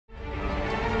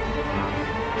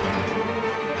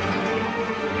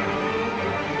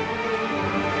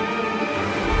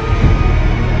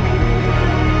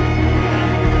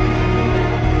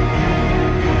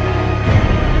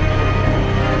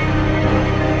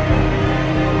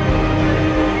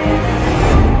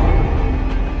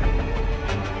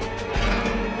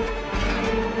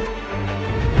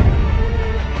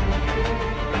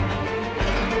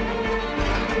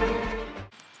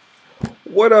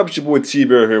What up, it's your boy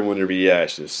T-Bear here with the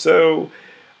reaction. So,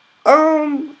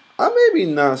 I may be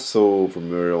not so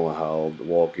familiar on how The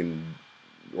Walking,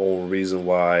 on reason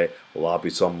why a lot of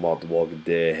people talking about The Walking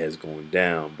Dead has gone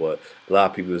down, but a lot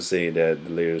of people are saying that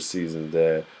the later seasons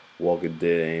that Walking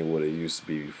Dead ain't what it used to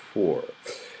be before.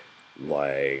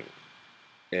 Like,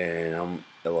 and I'm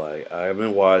like, I've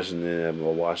been watching it. I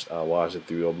watched it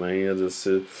through many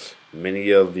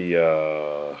of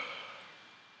the.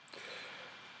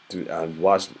 Dude, I've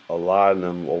watched a lot of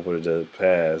them over the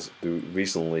past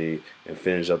recently and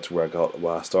finished up to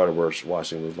where I started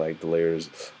watching was like the layers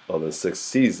of the 6th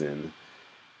season.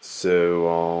 So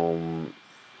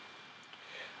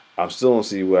I'm still don't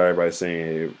see what everybody's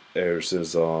saying ever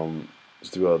since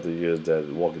throughout the years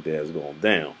that Walking Dead has gone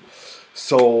down.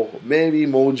 So maybe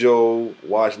Watch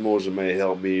Mojo may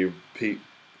help me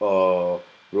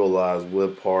realize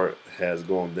what part has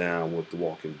gone down with The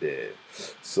Walking Dead.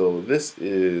 So this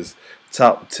is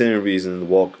top 10 reasons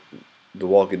The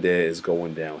Walking Dead is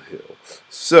going downhill.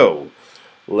 So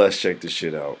let's check this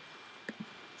shit out.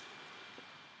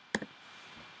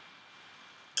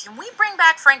 Can we bring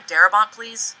back Frank Darabont,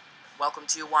 please? Welcome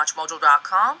to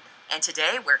WatchMojo.com, and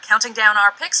today we're counting down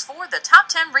our picks for the top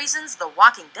 10 reasons The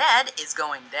Walking Dead is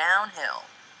going downhill.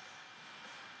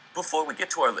 Before we get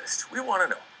to our list, we want to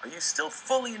know, are you still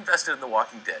fully invested in The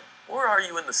Walking Dead, or are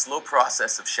you in the slow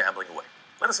process of shambling away?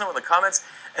 Let us know in the comments,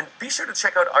 and be sure to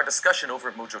check out our discussion over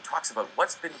at Mojo Talks about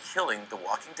what's been killing The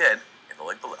Walking Dead in the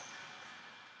link below.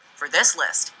 For this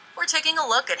list, we're taking a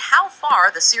look at how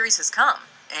far the series has come,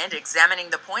 and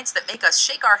examining the points that make us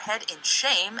shake our head in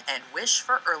shame and wish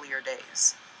for earlier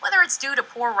days. Whether it's due to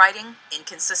poor writing,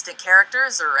 inconsistent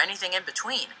characters, or anything in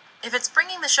between, if it's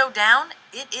bringing the show down,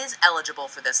 it is eligible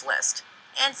for this list.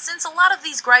 And since a lot of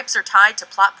these gripes are tied to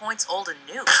plot points old and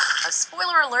new, a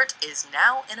spoiler alert is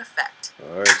now in effect.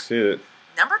 Alright, see it.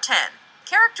 Number 10.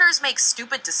 Characters make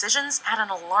stupid decisions at an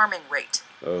alarming rate.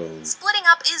 Splitting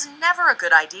up is never a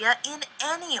good idea in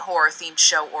any horror-themed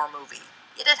show or movie,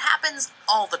 yet it happens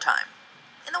all the time.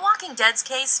 In The Walking Dead's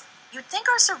case, you'd think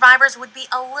our survivors would be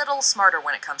a little smarter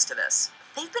when it comes to this.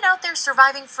 They've been out there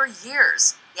surviving for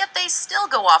years, yet they still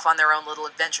go off on their own little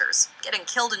adventures, getting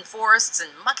killed in forests and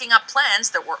mucking up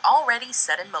plans that were already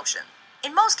set in motion.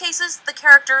 In most cases, the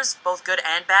characters, both good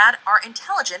and bad, are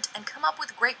intelligent and come up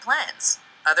with great plans.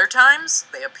 Other times,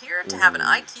 they appear to have an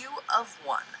IQ of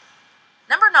 1.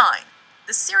 Number 9.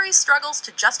 The series struggles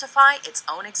to justify its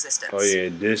own existence. Oh yeah,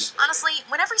 this. Honestly,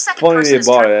 when every second Funny person is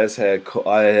about it,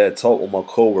 I had talked with my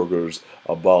coworkers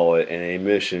about it, and they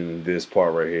mentioned this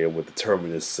part right here with the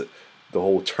Terminus, the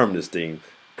whole Terminus thing,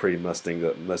 pretty messed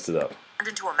it up. Turned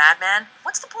into a madman,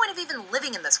 what's the point of even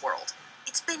living in this world?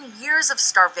 It's been years of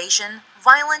starvation,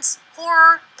 violence,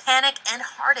 horror, panic, and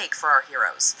heartache for our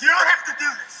heroes. You don't have to do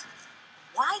this.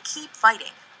 Why keep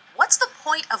fighting? What's the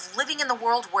point of living in the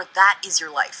world where that is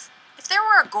your life? If there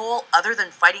were a goal other than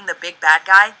fighting the big bad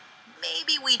guy,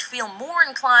 maybe we'd feel more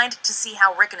inclined to see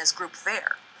how Rick and his group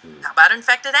fare. How about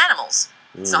infected animals?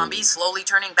 Zombies slowly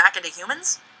turning back into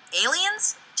humans?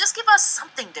 Aliens? Just give us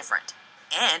something different.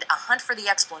 And a hunt for the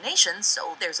explanation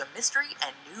so there's a mystery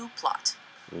and new plot.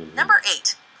 Number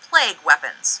 8. Plague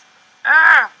weapons.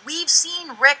 We've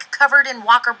seen Rick covered in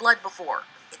walker blood before.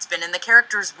 It's been in the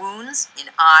characters' wounds, in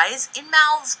eyes, in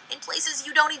mouths, in places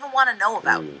you don't even want to know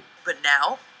about. But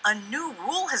now, a new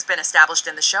rule has been established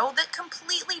in the show that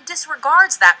completely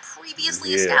disregards that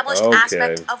previously established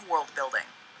aspect of world building.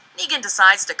 Negan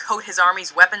decides to coat his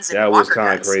army's weapons in walker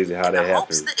guns in the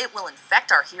hopes that it will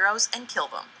infect our heroes and kill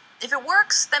them. If it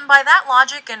works, then by that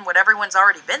logic and what everyone's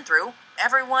already been through,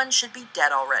 everyone should be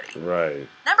dead already. Right.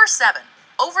 Number 7.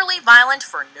 Overly violent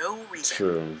for no reason.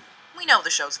 True. We know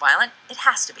the show's violent. It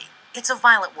has to be. It's a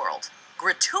violent world.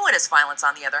 Gratuitous violence,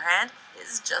 on the other hand,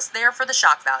 is just there for the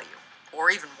shock value. Or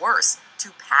even worse,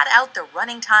 to pad out the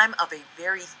running time of a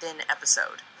very thin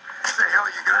episode. What the hell are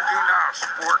you gonna do now,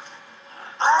 sport?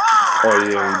 Oh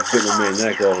yeah, putting a man's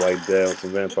neck off like that with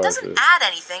some vampire. It doesn't add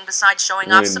anything besides showing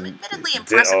off some admittedly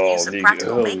impressive use of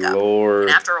practical makeup. Lord.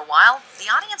 And after a while, the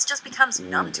audience just becomes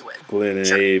numb to it. Glenn and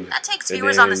Sure, Abe. that takes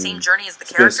viewers on the same journey as the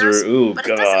Spencer. characters, Ooh, but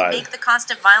it doesn't make the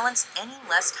constant violence any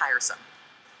less tiresome.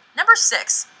 Number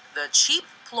 6. The cheap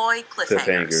ploy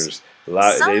cliffhangers. They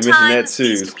mentioned that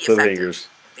too, cliffhangers.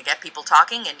 They get people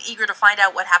talking and eager to find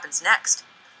out what happens next.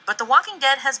 But The Walking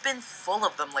Dead has been full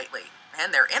of them lately,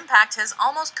 and their impact has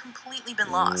almost completely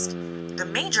been lost. The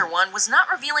major one was not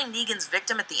revealing Negan's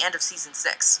victim at the end of Season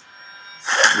 6.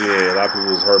 Yeah, a lot of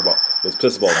people was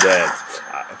pissed about that.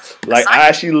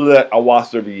 I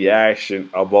watched the reaction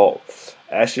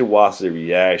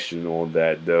on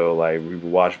that though. Like we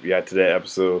react to that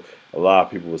episode. a lot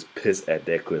of people was pissed at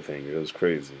that cliffhanger. It was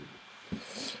crazy.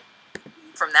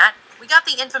 From that, we got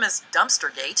the infamous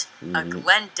Dumpster Gate, a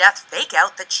Glenn death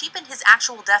fake-out that cheapened his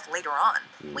actual death later on.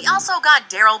 We also got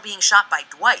Daryl being shot by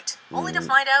Dwight, only to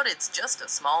find out it's just a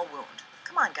small wound.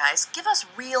 Come on, guys, give us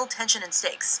real tension and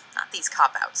stakes, not these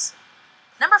cop-outs.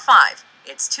 Number 5,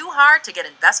 it's too hard to get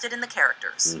invested in the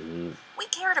characters. We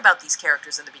cared about these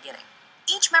characters in the beginning.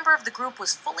 Each member of the group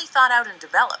was fully thought out and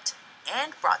developed,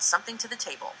 and brought something to the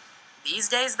table. These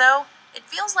days, though, it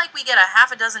feels like we get a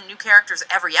half a dozen new characters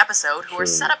every episode who are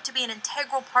set up to be an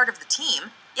integral part of the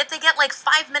team, yet they get like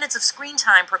 5 minutes of screen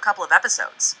time per couple of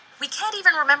episodes. We can't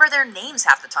even remember their names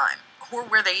half the time, or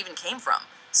where they even came from.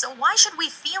 So why should we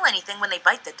feel anything when they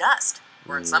bite the dust?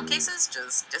 Or in some cases,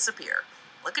 just disappear.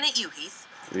 Looking at you, Heath.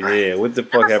 Yeah, what the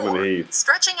fuck happened to Heath?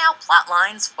 Stretching out plot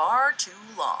lines far too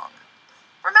long.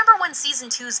 Remember when Season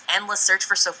 2's endless search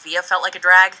for Sophia felt like a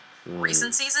drag?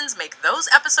 Recent seasons make those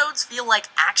episodes feel like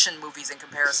action movies in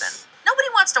comparison. Nobody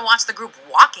wants to watch the group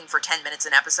walking for 10 minutes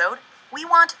an episode. We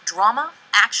want drama,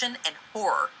 action, and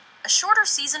horror. A shorter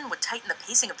season would tighten the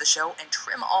pacing of the show and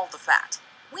trim all the fat.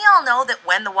 We all know that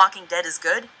when The Walking Dead is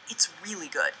good, it's really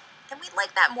good. And we'd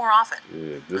like that more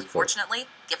often. Unfortunately,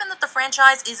 given that the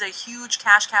franchise is a huge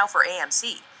cash cow for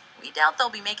AMC, we doubt they'll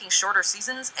be making shorter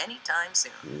seasons anytime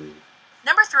soon.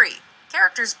 Number 3,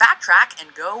 characters backtrack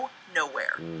and go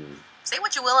nowhere. Say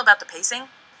what you will about the pacing,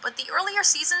 but the earlier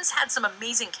seasons had some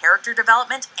amazing character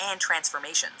development and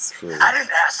transformations. I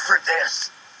didn't ask for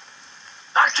this.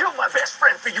 I killed my best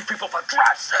friend for you people, for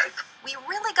God's sake. We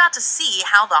really got to see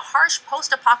how the harsh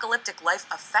post-apocalyptic life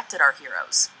affected our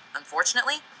heroes.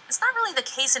 Unfortunately, it's not really the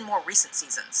case in more recent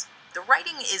seasons. The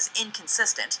writing is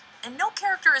inconsistent, and no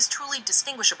character is truly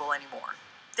distinguishable anymore.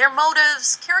 Their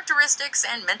motives, characteristics,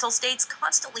 and mental states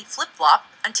constantly flip-flop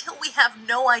until we have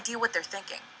no idea what they're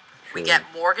thinking. We get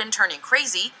Morgan turning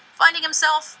crazy, finding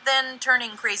himself, then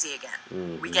turning crazy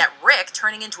again. We get Rick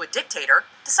turning into a dictator,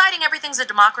 deciding everything's a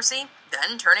democracy,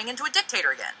 then turning into a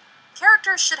dictator again.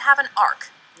 Characters should have an arc,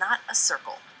 not a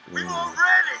circle. We won't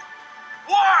ready.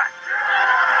 What?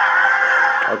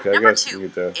 Okay, Number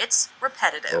 2, it's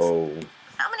repetitive.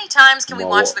 How many times can we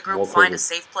watch the group find a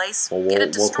safe place, get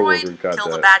it destroyed, kill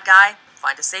the bad guy,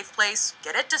 find a safe place,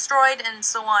 get it destroyed, and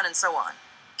so on and so on?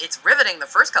 It's riveting the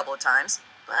first couple of times,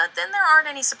 but then there aren't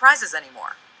any surprises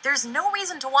anymore. There's no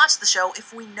reason to watch the show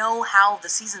if we know how the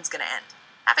season's gonna end.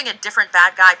 Having a different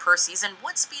bad guy per season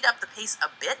would speed up the pace a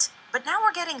bit, but now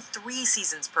we're getting 3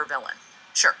 seasons per villain.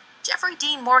 Sure, Jeffrey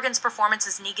Dean Morgan's performance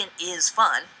as Negan is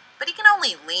fun, but he can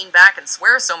only lean back and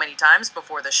swear so many times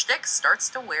before the shtick starts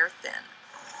to wear thin.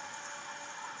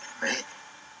 Me?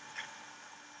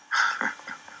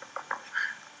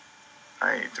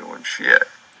 I ain't doing shit.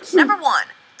 Number 1,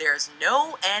 there's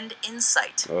no end in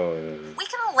sight. Oh, We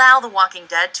can allow The Walking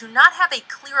Dead to not have a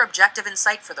clear objective in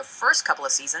sight for the first couple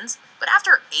of seasons, but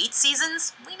after 8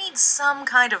 seasons, we need some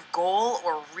kind of goal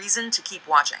or reason to keep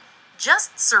watching.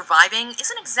 Just surviving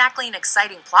isn't exactly an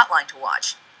exciting plotline to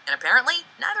watch, and apparently,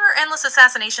 neither are endless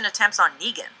assassination attempts on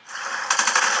Negan.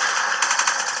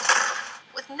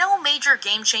 With no major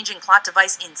game-changing plot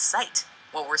device in sight,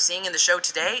 what we're seeing in the show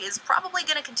today is probably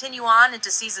going to continue on into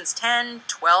seasons 10,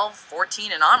 12,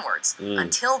 14, and onwards,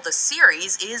 until the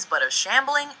series is but a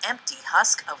shambling, empty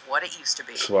husk of what it used to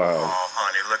be. wow. Oh,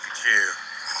 honey, look at you.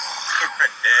 You're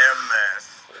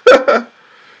a damn mess.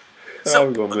 So,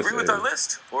 I'm gonna miss agree with it. our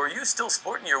list? Or are you still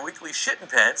sporting your weekly shitting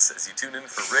pants as you tune in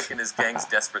for Rick and his gang's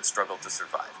desperate struggle to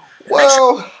survive? And make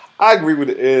sure- Well, I agree with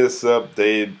the is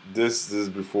update. This is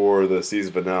before the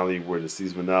season finale, where the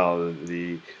season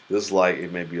finale, this like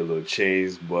it may be a little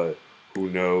changed, but who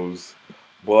knows?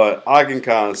 But I can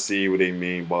kind of see what they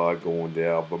mean by going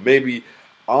down. But maybe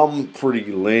I'm pretty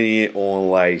lenient on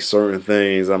like certain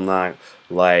things. I'm not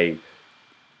like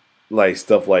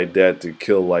stuff like that to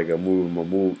kill like a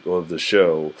mood of the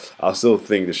show. I still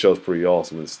think the show's pretty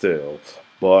awesome and still.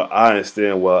 But I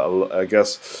understand what I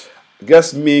guess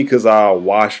me, because I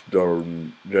watched the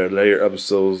later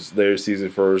episodes, later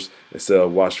season first, instead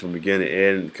of watching from beginning to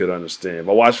end, could understand. If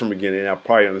I watched from beginning, I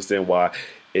probably understand why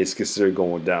it's considered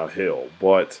going downhill.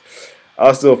 But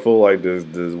I still feel like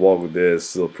this Walking Dead is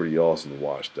still pretty awesome to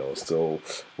watch, though. It's still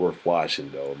worth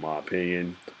watching, though, in my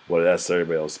opinion. But that's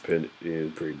everybody else's opinion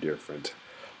is pretty different.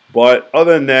 But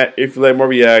other than that, if you like more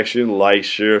reaction, like,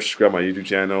 share, subscribe to my YouTube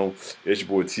channel. It's your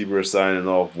boy T-Bird signing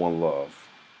off. One love.